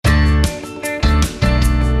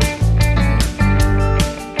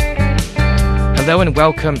Hello and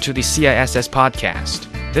welcome to the CISS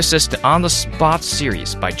podcast. This is the On the Spot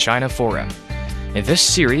series by China Forum. In this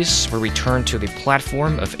series, we return to the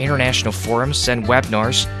platform of international forums and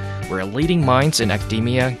webinars where leading minds in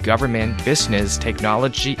academia, government, business,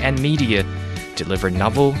 technology, and media deliver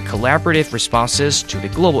novel, collaborative responses to the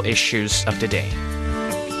global issues of the day.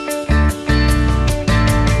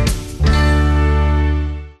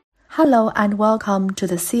 Hello and welcome to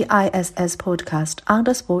the CISS podcast on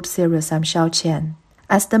the sport series. I'm Xiao Qian.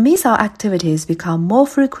 As the missile activities become more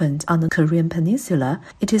frequent on the Korean Peninsula,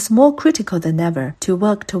 it is more critical than ever to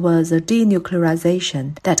work towards a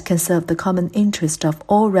denuclearization that can serve the common interest of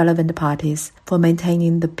all relevant parties for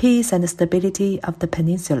maintaining the peace and stability of the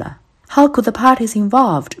peninsula. How could the parties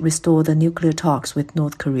involved restore the nuclear talks with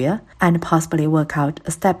North Korea and possibly work out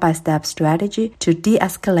a step-by-step strategy to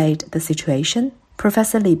de-escalate the situation?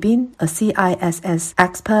 Professor Li Bin, a CISS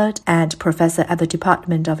expert and professor at the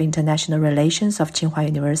Department of International Relations of Tsinghua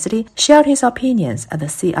University, shared his opinions at the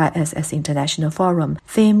CISS International Forum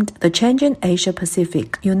themed The Changing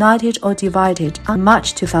Asia-Pacific, United or Divided on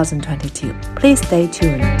March 2022. Please stay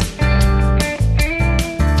tuned.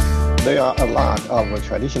 There are a lot of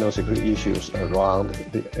traditional security issues around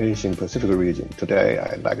the Asian Pacific region. Today,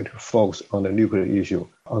 I'd like to focus on the nuclear issue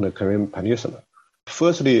on the Korean Peninsula.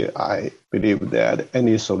 Firstly, I believe that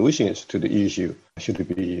any solutions to the issue should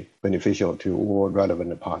be beneficial to all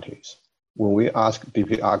relevant parties. When we ask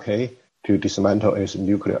DPRK to dismantle its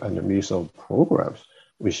nuclear and missile programs,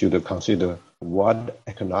 we should consider what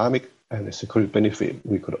economic and security benefit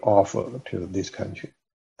we could offer to this country.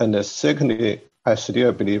 And secondly, I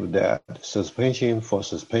still believe that suspension for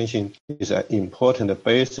suspension is an important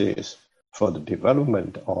basis for the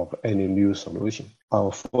development of any new solution.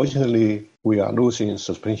 Unfortunately, we are losing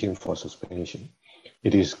suspension for suspension.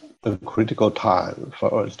 It is a critical time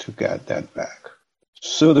for us to get that back.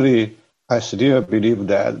 Thirdly, I still believe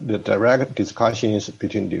that the direct discussions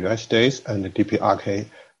between the United States and the DPRK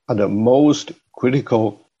are the most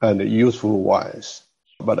critical and useful ones.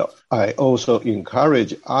 But I also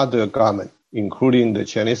encourage other governments, including the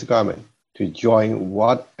Chinese government, to join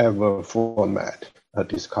whatever format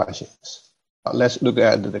discussions. Let's look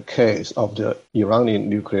at the case of the Iranian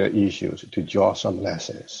nuclear issues to draw some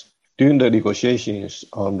lessons. During the negotiations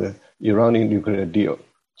on the Iranian nuclear deal,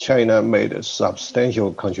 China made a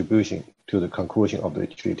substantial contribution to the conclusion of the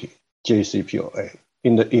treaty, JCPOA.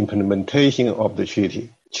 In the implementation of the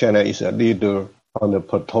treaty, China is a leader on the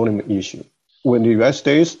plutonium issue. When the United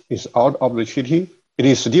States is out of the treaty, it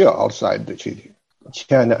is still outside the treaty.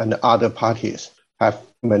 China and other parties have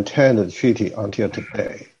maintained the treaty until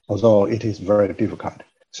today, although it is very difficult.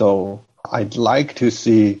 So I'd like to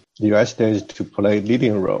see the United States to play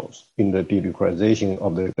leading roles in the denuclearization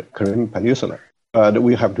of the Korean Peninsula. But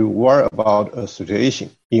we have to worry about a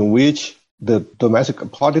situation in which the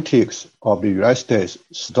domestic politics of the United States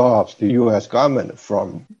stops the U.S. government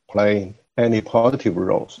from playing any positive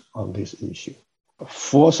roles on this issue.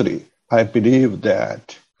 Fourthly, I believe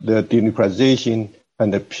that the denuclearization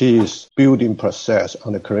and the peace-building process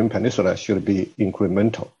on the Korean Peninsula should be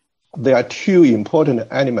incremental. There are two important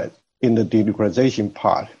elements in the denuclearization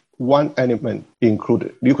part. One element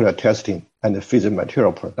includes nuclear testing and fissile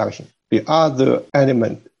material production. The other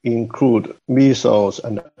element include missiles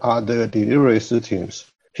and other delivery systems.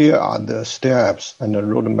 Here are the steps and the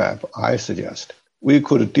roadmap I suggest. We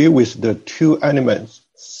could deal with the two elements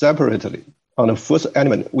separately. On the first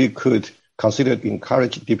element, we could consider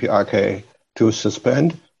encourage DPRK to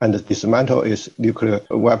suspend and dismantle its nuclear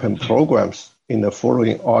weapon programs in the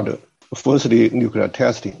following order. Firstly, nuclear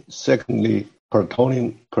testing. Secondly,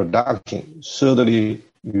 plutonium production. Thirdly,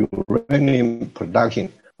 uranium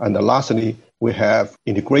production. And lastly, we have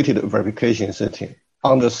integrated verification system.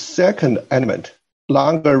 On the second element,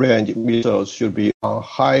 longer-range missiles should be on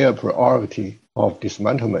higher priority of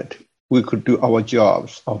dismantlement. We could do our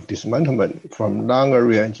jobs of dismantlement from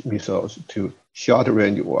longer-range missiles to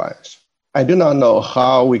short-range ones. I do not know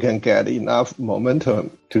how we can get enough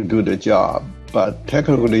momentum to do the job, but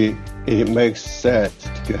technically it makes sense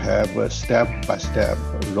to have a step-by-step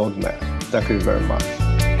roadmap. Thank you very much.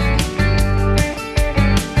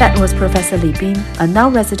 That was Professor Li Bin, a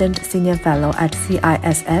now-resident senior fellow at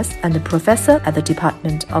CISS and a professor at the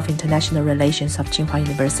Department of International Relations of Tsinghua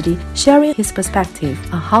University, sharing his perspective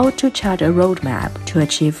on how to chart a roadmap to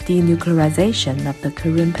achieve denuclearization of the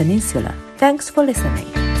Korean Peninsula. Thanks for listening.